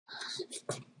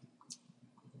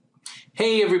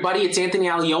Hey everybody, it's Anthony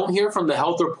Allione here from the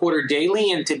Health Reporter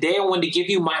Daily, and today I wanted to give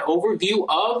you my overview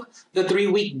of the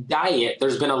 3-week diet.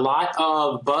 There's been a lot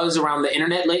of buzz around the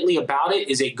internet lately about it.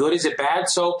 Is it good? Is it bad?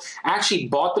 So I actually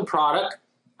bought the product.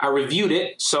 I reviewed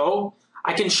it, so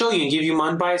I can show you and give you my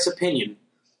unbiased opinion.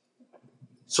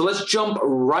 So let's jump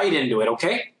right into it,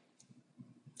 okay?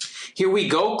 Here we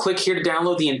go. Click here to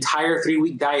download the entire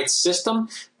 3-week diet system.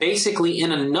 Basically,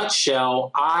 in a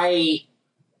nutshell, I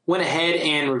went ahead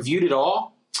and reviewed it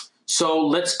all. So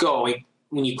let's go.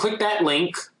 When you click that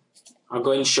link, I'll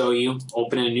go ahead and show you,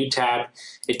 open in a new tab.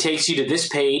 It takes you to this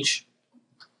page,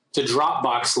 to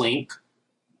Dropbox link.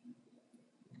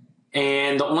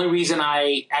 And the only reason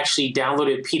I actually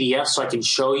downloaded PDF so I can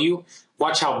show you,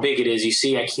 watch how big it is. You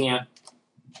see, I can't,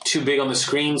 too big on the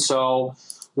screen. So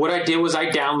what I did was I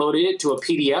downloaded it to a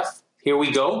PDF. Here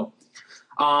we go.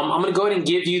 I'm going to go ahead and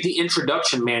give you the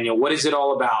introduction manual. What is it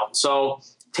all about? So,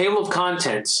 table of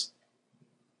contents.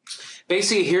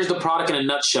 Basically, here's the product in a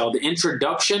nutshell. The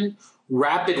introduction,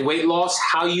 rapid weight loss,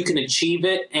 how you can achieve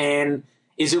it, and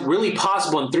is it really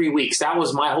possible in 3 weeks? That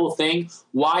was my whole thing.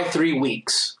 Why 3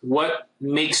 weeks? What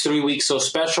makes 3 weeks so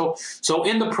special? So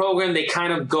in the program, they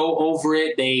kind of go over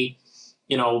it. They,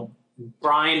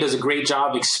 Brian does a great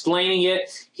job explaining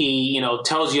it. He,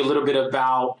 tells you a little bit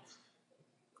about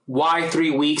why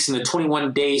 3 weeks and the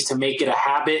 21 days to make it a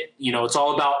habit. It's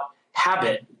all about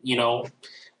habit.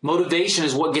 Motivation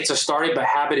is what gets us started, but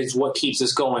habit is what keeps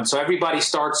us going. So everybody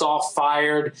starts off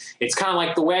fired. It's kind of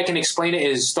like, the way I can explain it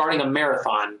is starting a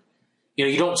marathon.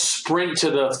 You don't sprint to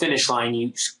the finish line.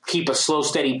 You keep a slow,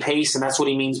 steady pace, and that's what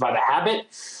he means by the habit.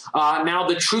 Now,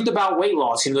 the truth about weight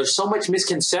loss, there's so much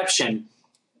misconception.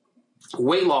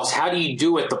 Weight loss, how do you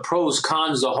do it? The pros,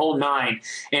 cons, the whole nine.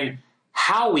 And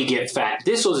how we get fat.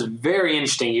 This was very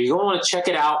interesting. You're going to want to check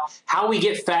it out. How we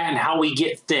get fat and how we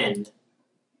get thin.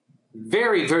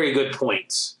 Very, very good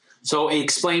points. So it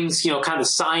explains, kind of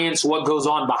science, what goes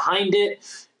on behind it.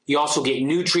 You also get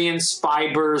nutrients,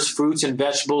 fibers, fruits and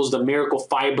vegetables, the miracle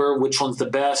fiber, which one's the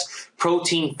best,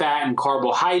 protein, fat, and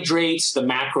carbohydrates, the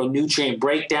macronutrient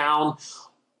breakdown.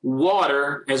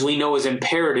 Water, as we know, is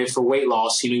imperative for weight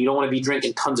loss. You don't want to be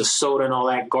drinking tons of soda and all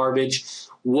that garbage.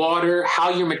 Water, how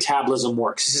your metabolism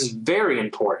works. This is very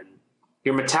important.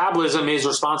 Your metabolism is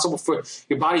responsible for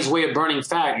your body's way of burning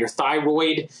fat. Your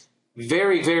thyroid,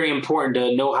 very, very important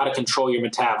to know how to control your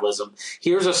metabolism.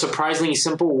 Here's a surprisingly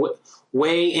simple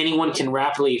way anyone can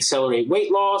rapidly accelerate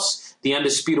weight loss, the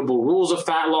undisputable rules of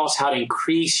fat loss, how to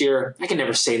increase your, I can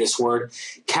never say this word,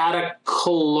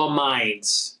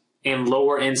 catecholamines and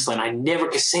lower insulin. I never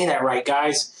could say that right,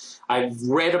 guys. I've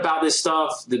read about this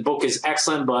stuff. The book is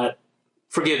excellent, but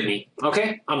forgive me,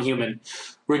 okay? I'm human.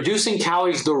 Reducing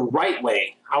calories the right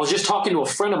way. I was just talking to a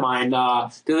friend of mine the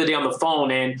other day on the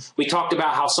phone, and we talked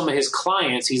about how some of his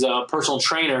clients, he's a personal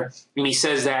trainer, and he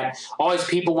says that all these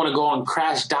people want to go on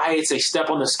crash diets. They step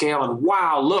on the scale and,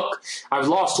 wow, look, I've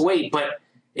lost weight, but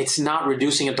it's not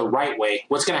reducing it the right way.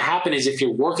 What's going to happen is if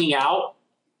you're working out,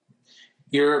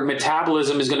 your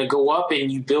metabolism is going to go up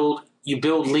and you build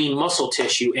lean muscle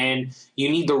tissue, and you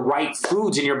need the right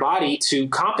foods in your body to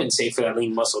compensate for that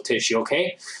lean muscle tissue,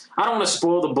 okay? I don't want to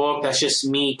spoil the book. That's just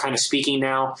me kind of speaking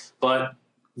now, but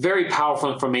very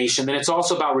powerful information. Then it's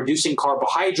also about reducing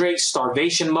carbohydrates,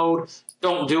 starvation mode.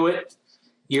 Don't do it.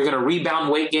 You're going to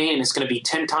rebound weight gain, and it's going to be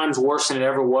 10 times worse than it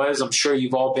ever was. I'm sure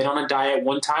you've all been on a diet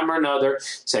one time or another,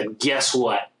 said, guess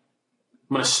what?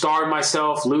 I'm going to starve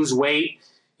myself, lose weight.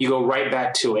 You go right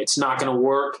back to it. It's not going to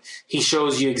work. He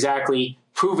shows you exactly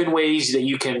proven ways that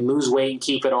you can lose weight and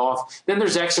keep it off. Then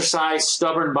there's exercise,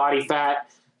 stubborn body fat,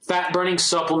 fat-burning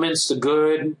supplements, the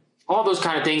good, all those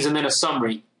kind of things, and then a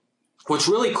summary. What's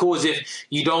really cool is if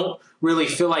you don't really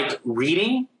feel like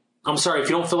reading, if you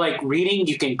don't feel like reading,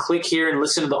 you can click here and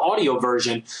listen to the audio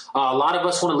version. A lot of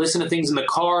us want to listen to things in the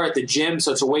car, at the gym,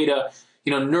 so it's a way to,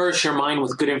 nourish your mind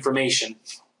with good information.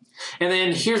 And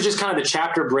then here's just kind of the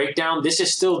chapter breakdown. This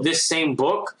is still this same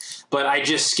book, but I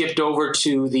just skipped over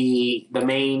to the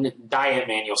main diet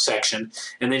manual section.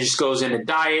 And then it just goes into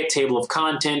diet, table of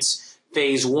contents,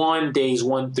 phase 1, days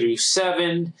 1 through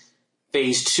 7,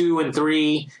 phase 2 and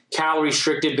 3, calorie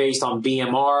restricted based on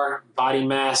BMR, body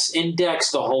mass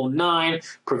index, the whole 9,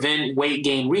 prevent weight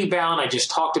gain rebound. I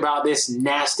just talked about this,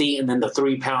 nasty, and then the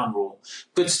 3-pound rule.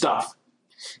 Good stuff.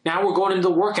 Now we're going into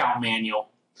the workout manual.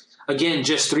 Again,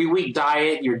 just 3-week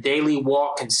diet, your daily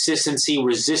walk, consistency,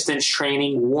 resistance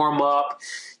training, warm up,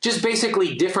 just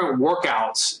basically different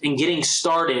workouts and getting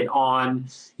started on,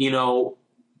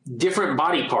 different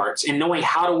body parts and knowing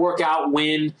how to work out,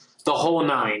 when, the whole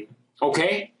 9.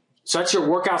 Okay? So that's your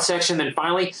workout section. Then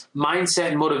finally,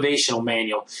 mindset and motivational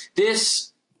manual.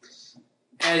 This,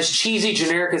 as cheesy,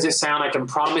 generic as it sounds, I can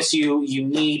promise you, you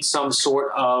need some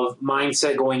sort of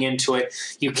mindset going into it.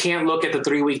 You can't look at the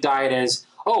 3-week diet as,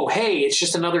 oh, hey, it's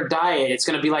just another diet. It's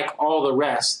going to be like all the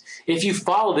rest. If you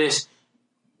follow this,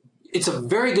 it's a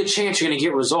very good chance you're going to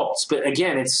get results. But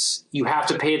again, you have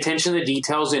to pay attention to the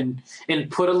details and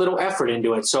put a little effort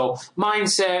into it. So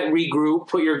mindset, regroup,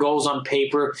 put your goals on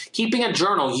paper, keeping a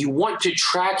journal. You want to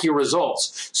track your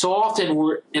results. So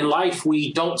often in life,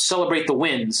 we don't celebrate the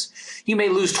wins. You may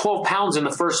lose 12 pounds in the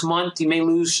first month. You may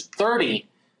lose 30,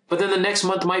 but then the next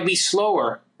month might be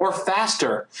slower or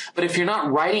faster. But if you're not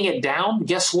writing it down,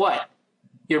 guess what?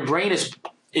 Your brain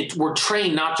we're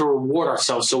trained not to reward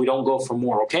ourselves so we don't go for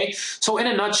more, okay? So in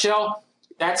a nutshell,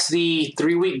 that's the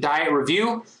 3-week diet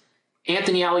review.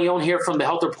 Anthony Allione here from the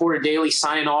Health Reporter Daily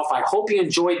signing off. I hope you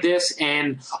enjoyed this.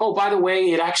 And, oh, by the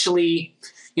way, it actually,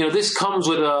 this comes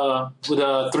with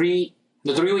the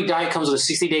 3-week diet comes with a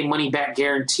 60-day money-back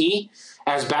guarantee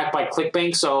as backed by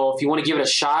ClickBank. So if you want to give it a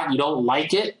shot and you don't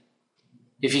like it,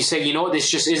 if you say, you know what, this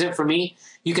just isn't for me,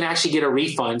 you can actually get a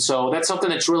refund. So that's something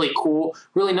that's really cool.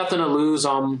 Really nothing to lose.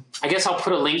 I guess I'll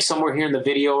put a link somewhere here in the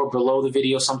video or below the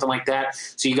video, something like that,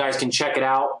 so you guys can check it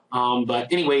out.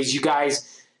 But anyways, you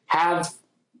guys have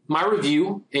my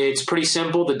review. It's pretty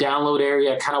simple. The download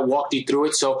area, I kind of walked you through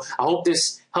it. So I hope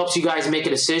this helps you guys make a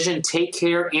decision. Take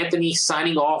care. Anthony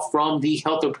signing off from the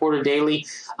Health Reporter Daily.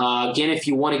 Again, if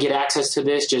you want to get access to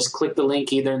this, just click the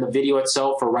link either in the video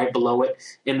itself or right below it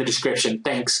in the description.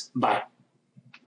 Thanks. Bye.